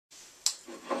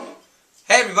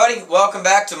Hey everybody, welcome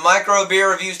back to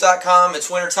microbeerreviews.com. It's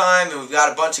winter time and we've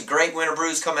got a bunch of great winter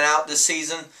brews coming out this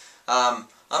season. I'm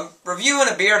reviewing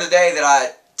a beer today that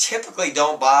I typically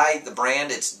don't buy. The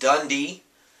brand, it's Dundee.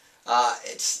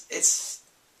 It's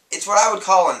what I would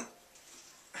call I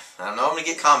don't know, I'm going to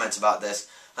get comments about this,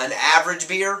 an average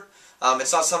beer.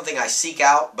 It's not something I seek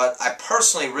out, but I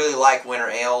personally really like winter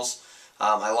ales.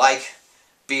 I like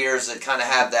beers that kind of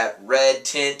have that red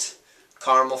tint,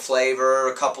 caramel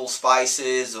flavor, a couple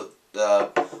spices. The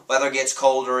weather gets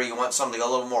colder, you want something a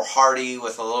little more hearty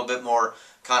with a little bit more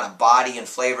kind of body and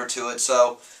flavor to it.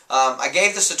 So I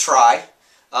gave this a try.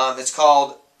 It's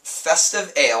called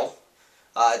Festive Ale.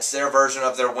 It's their version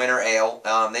of their winter ale.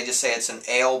 They just say it's an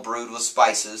ale brewed with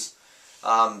spices.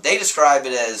 They describe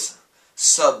it as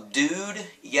subdued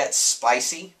yet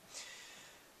spicy.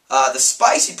 The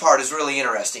spicy part is really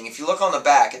interesting. If you look on the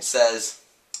back, it says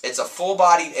it's a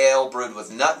full-bodied ale brewed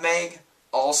with nutmeg,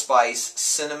 allspice,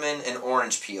 cinnamon, and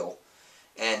orange peel.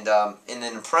 And then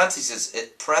in parentheses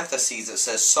it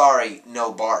says, sorry,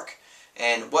 no bark.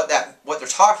 And what they're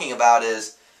talking about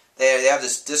is they have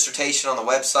this dissertation on the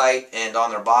website and on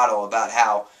their bottle about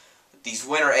how these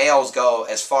winter ales go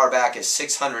as far back as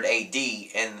 600 AD,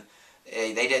 and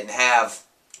they didn't have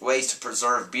ways to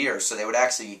preserve beer, so they would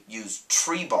actually use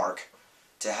tree bark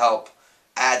to help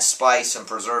add spice and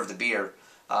preserve the beer.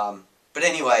 But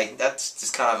anyway, that's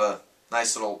just kind of a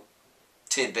nice little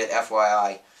tidbit,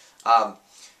 FYI.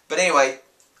 But anyway,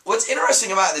 what's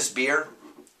interesting about this beer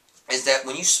is that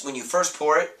when you first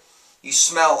pour it, you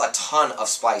smell a ton of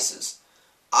spices.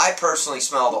 I personally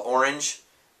smell the orange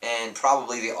and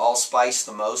probably the allspice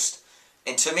the most.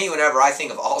 And to me, whenever I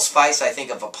think of allspice, I think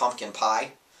of a pumpkin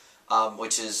pie,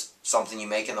 which is something you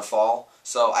make in the fall.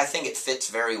 So I think it fits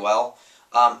very well.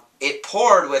 It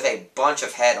poured with a bunch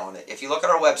of head on it. If you look at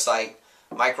our website,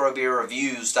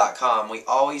 microbeerreviews.com, we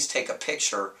always take a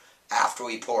picture after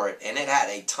we pour it, and it had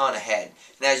a ton of head.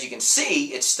 And as you can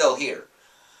see, it's still here.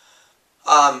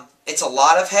 It's a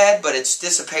lot of head, but it's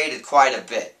dissipated quite a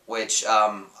bit, which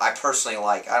I personally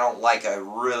like. I don't like a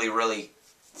really, really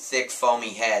thick,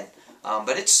 foamy head,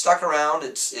 but it's stuck around.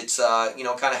 It's you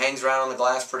know, kind of hangs around on the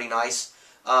glass pretty nice.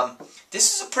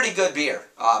 This is a pretty good beer.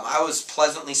 I was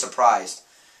pleasantly surprised.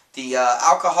 The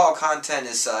alcohol content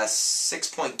is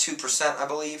 6.2%, I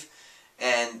believe,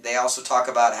 and they also talk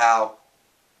about how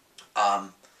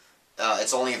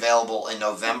it's only available in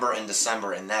November and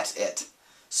December, and that's it.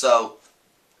 So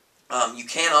you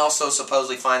can also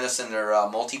supposedly find this in their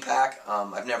multi-pack.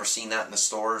 I've never seen that in the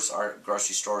stores. Our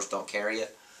grocery stores don't carry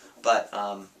it, but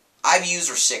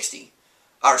IBUs are 30.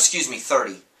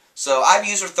 So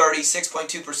IBUs are 30,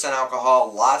 6.2%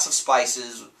 alcohol, lots of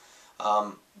spices,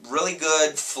 really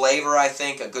good flavor, I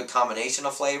think, a good combination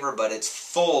of flavor, but it's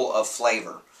full of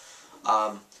flavor.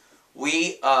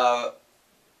 We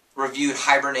reviewed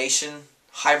Hibernation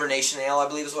Ale, I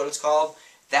believe is what it's called.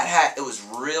 It was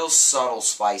real subtle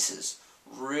spices,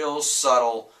 real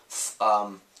subtle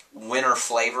winter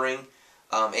flavoring.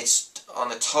 It's on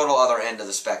the total other end of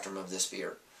the spectrum of this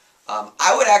beer.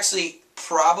 I would actually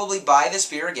probably buy this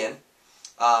beer again.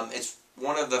 It's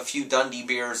one of the few Dundee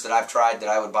beers that I've tried that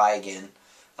I would buy again.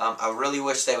 I really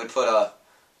wish they would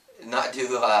not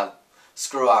do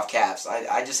screw-off caps.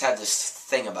 I just have this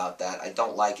thing about that. I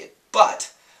don't like it.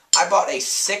 But I bought a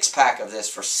 6-pack of this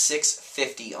for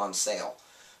 $6.50 on sale.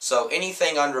 So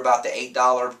anything under about the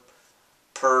 $8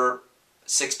 per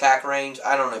 6-pack range,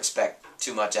 I don't expect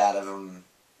too much out of them.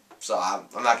 So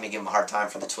I'm not going to give them a hard time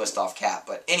for the twist-off cap.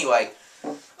 But anyway,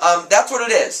 that's what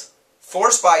it is.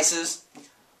 4 spices,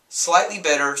 slightly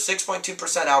bitter,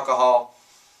 6.2% alcohol,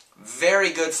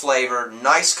 very good flavor,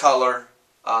 nice color,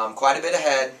 quite a bit of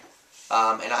head,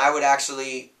 and I would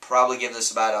actually probably give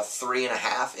this about a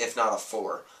 3.5, if not a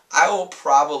 4. I will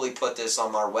probably put this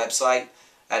on our website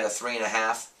at a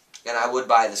 3.5, and I would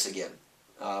buy this again.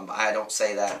 I don't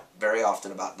say that very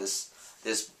often about this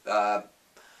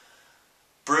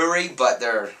brewery, but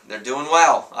they're doing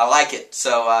well. I like it,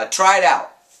 so try it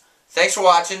out. Thanks for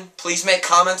watching. Please make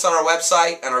comments on our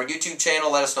website and our YouTube channel.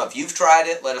 Let us know if you've tried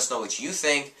it. Let us know what you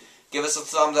think. Give us a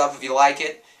thumbs up if you like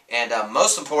it. And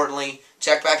most importantly,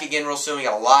 check back again real soon. We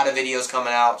got a lot of videos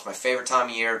coming out. It's my favorite time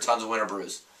of year. Tons of winter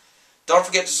brews. Don't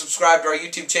forget to subscribe to our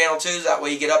YouTube channel too. That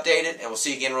way you get updated. And we'll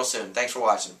see you again real soon. Thanks for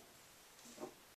watching.